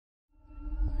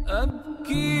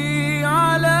أبكي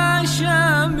على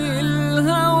شام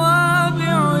الهوى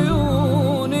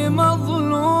بعيون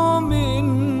مظلوم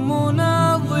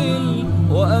مناضل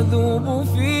وأذوب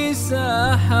في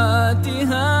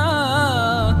ساحاتها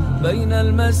بين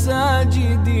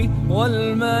المساجد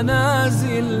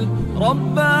والمنازل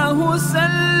رباه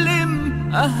سلم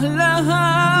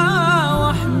أهلها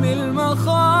واحمي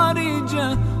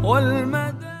المخارج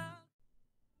والمدى.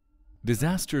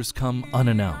 Disasters come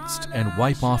unannounced and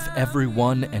wipe off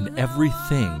everyone and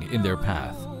everything in their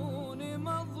path.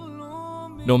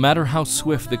 No matter how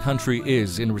swift the country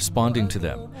is in responding to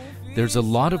them, there's a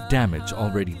lot of damage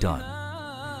already done.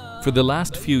 For the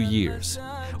last few years,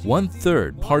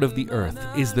 1/3 part of the earth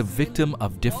is the victim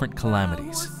of different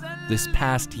calamities. This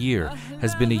past year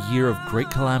has been a year of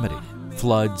great calamity: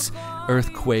 floods,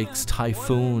 earthquakes,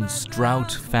 typhoons,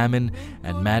 drought, famine,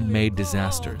 and man-made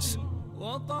disasters.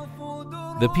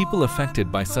 The people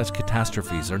affected by such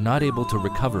catastrophes are not able to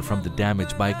recover from the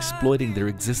damage by exploiting their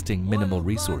existing minimal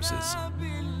resources.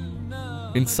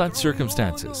 In such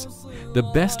circumstances, the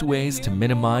best ways to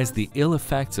minimize the ill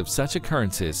effects of such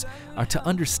occurrences are to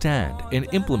understand and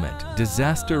implement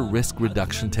disaster risk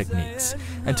reduction techniques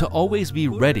and to always be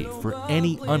ready for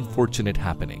any unfortunate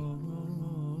happening.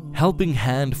 Helping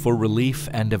Hand for Relief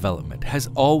and Development has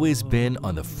always been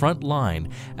on the front line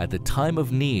at the time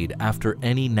of need after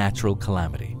any natural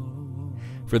calamity.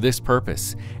 For this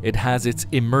purpose, it has its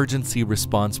Emergency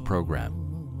Response Program.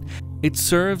 It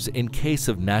serves in case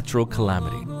of natural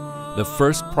calamity. The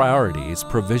first priority is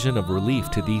provision of relief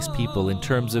to these people in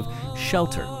terms of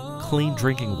shelter, clean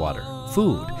drinking water,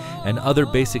 food, and other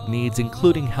basic needs,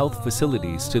 including health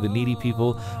facilities to the needy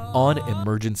people on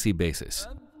emergency basis.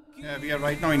 We are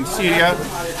right now in Syria.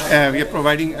 We are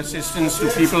providing assistance to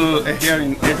people here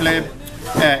in Idlib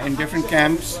in different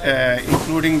camps,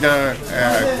 including the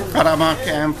Karama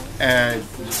camp,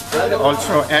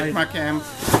 also Atma camp,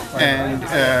 and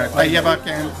Tayyaba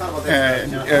camp.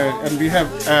 And we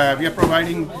are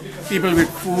providing people with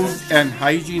food and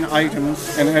hygiene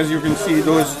items. And as you can see,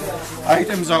 those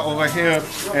items are over here,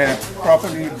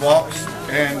 properly boxed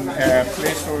and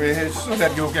placed over here so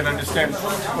that you can understand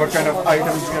what kind of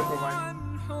items we are providing.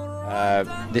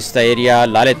 This is the area,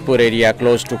 Lalitpur area,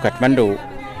 close to Kathmandu.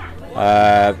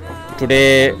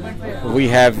 Today we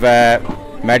have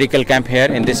medical camp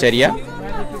here in this area,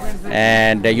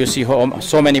 and you see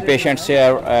so many patients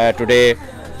here today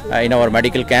in our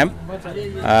medical camp.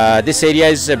 This area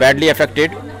is badly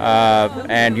affected,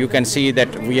 and you can see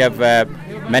that we have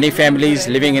many families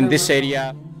living in this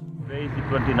area. Today is the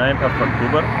 29th of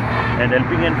October, and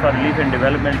Helpinghand for Relief and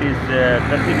Development is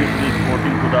continuously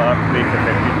supporting to the earthquake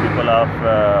affected people of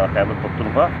Khyber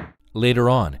Pakhtunkhwa. Later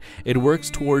on, it works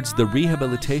towards the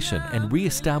rehabilitation and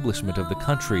re-establishment of the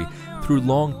country through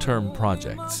long-term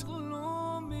projects.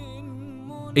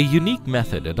 A unique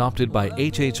method adopted by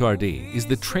HHRD is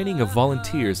the training of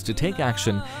volunteers to take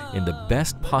action in the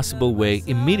best possible way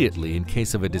immediately in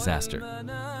case of a disaster.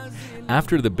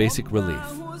 After the basic relief,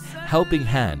 Helping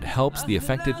Hand helps the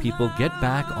affected people get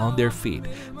back on their feet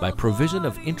by provision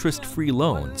of interest-free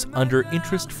loans under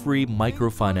interest-free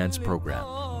microfinance program.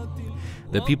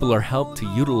 The people are helped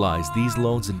to utilize these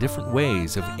loans in different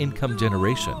ways of income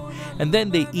generation, and then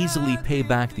they easily pay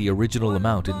back the original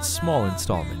amount in small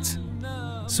installments.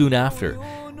 Soon after,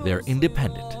 they're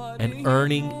independent and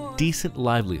earning decent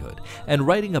livelihood and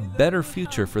writing a better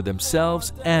future for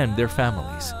themselves and their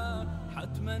families.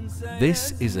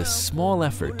 This is a small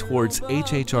effort towards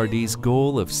HHRD's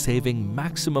goal of saving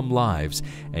maximum lives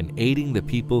and aiding the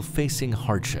people facing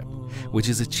hardship, which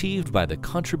is achieved by the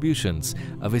contributions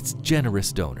of its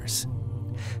generous donors.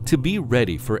 To be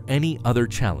ready for any other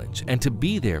challenge and to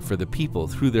be there for the people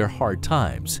through their hard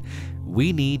times,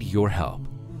 we need your help.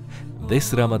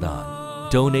 This Ramadan,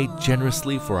 donate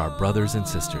generously for our brothers and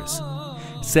sisters.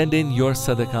 Send in your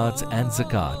sadaqats and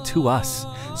zakat to us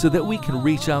so that we can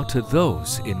reach out to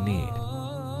those in need.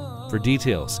 For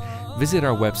details, visit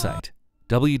our website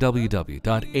www.hhrd.org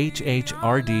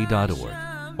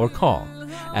or call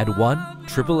at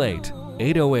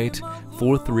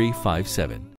 1-888-808-4357.